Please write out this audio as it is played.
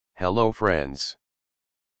Hello friends.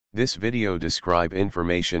 This video describe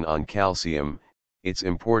information on calcium, its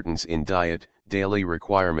importance in diet, daily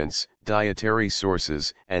requirements, dietary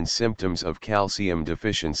sources, and symptoms of calcium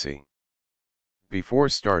deficiency. Before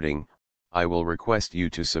starting, I will request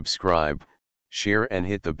you to subscribe, share and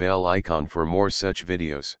hit the bell icon for more such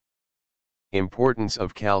videos. Importance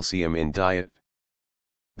of calcium in diet.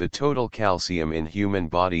 The total calcium in human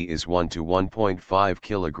body is 1 to 1.5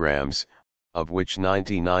 kilograms, of which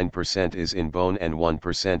 99% is in bone and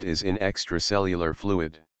 1% is in extracellular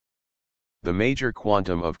fluid. The major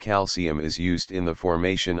quantum of calcium is used in the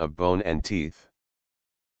formation of bone and teeth.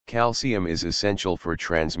 Calcium is essential for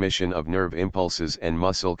transmission of nerve impulses and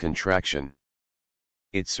muscle contraction.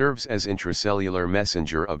 It serves as intracellular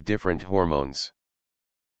messenger of different hormones.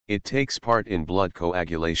 It takes part in blood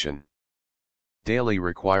coagulation. Daily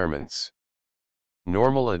requirements.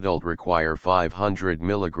 Normal adult require 500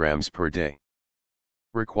 milligrams per day.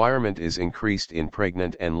 Requirement is increased in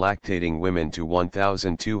pregnant and lactating women to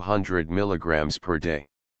 1,200 milligrams per day.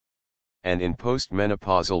 And in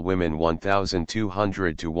postmenopausal women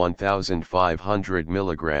 1,200 to 1,500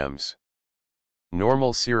 milligrams.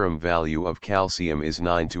 Normal serum value of calcium is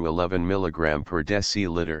 9 to 11 milligram per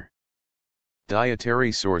deciliter.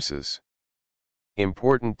 Dietary sources.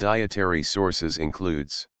 Important dietary sources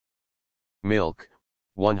includes milk.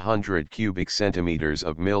 100 cubic centimeters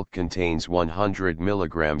of milk contains 100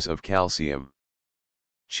 milligrams of calcium.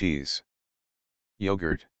 Cheese,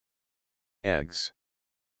 yogurt, eggs,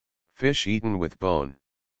 fish eaten with bone,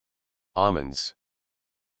 almonds,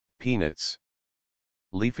 peanuts,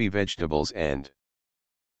 leafy vegetables and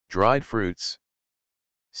dried fruits.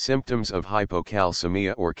 Symptoms of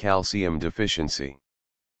hypocalcemia or calcium deficiency.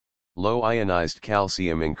 Low ionized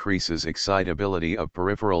calcium increases excitability of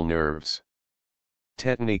peripheral nerves.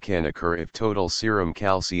 Tetany can occur if total serum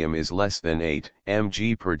calcium is less than 8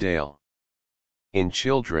 mg per day. In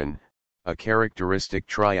children, a characteristic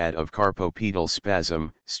triad of carpopedal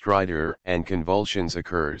spasm, stridor, and convulsions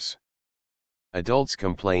occurs. Adults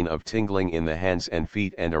complain of tingling in the hands and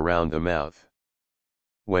feet and around the mouth.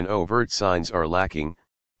 When overt signs are lacking,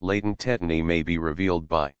 latent tetany may be revealed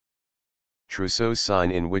by Trousseau's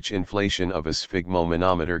sign, in which inflation of a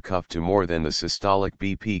sphygmomanometer cuff to more than the systolic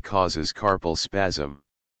BP causes carpal spasm.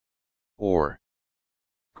 Or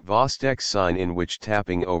Kvostek's sign, in which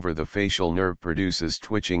tapping over the facial nerve produces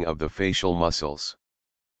twitching of the facial muscles.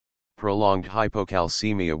 Prolonged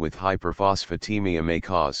hypocalcemia with hyperphosphatemia may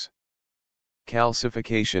cause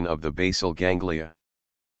calcification of the basal ganglia,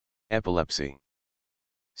 epilepsy,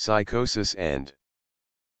 psychosis and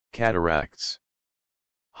cataracts.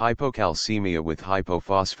 Hypocalcemia with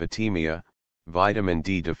hypophosphatemia, vitamin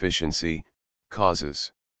D deficiency,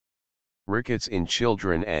 causes rickets in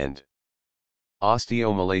children and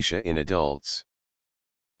osteomalacia in adults.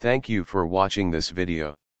 Thank you for watching this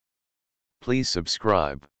video. Please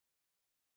subscribe.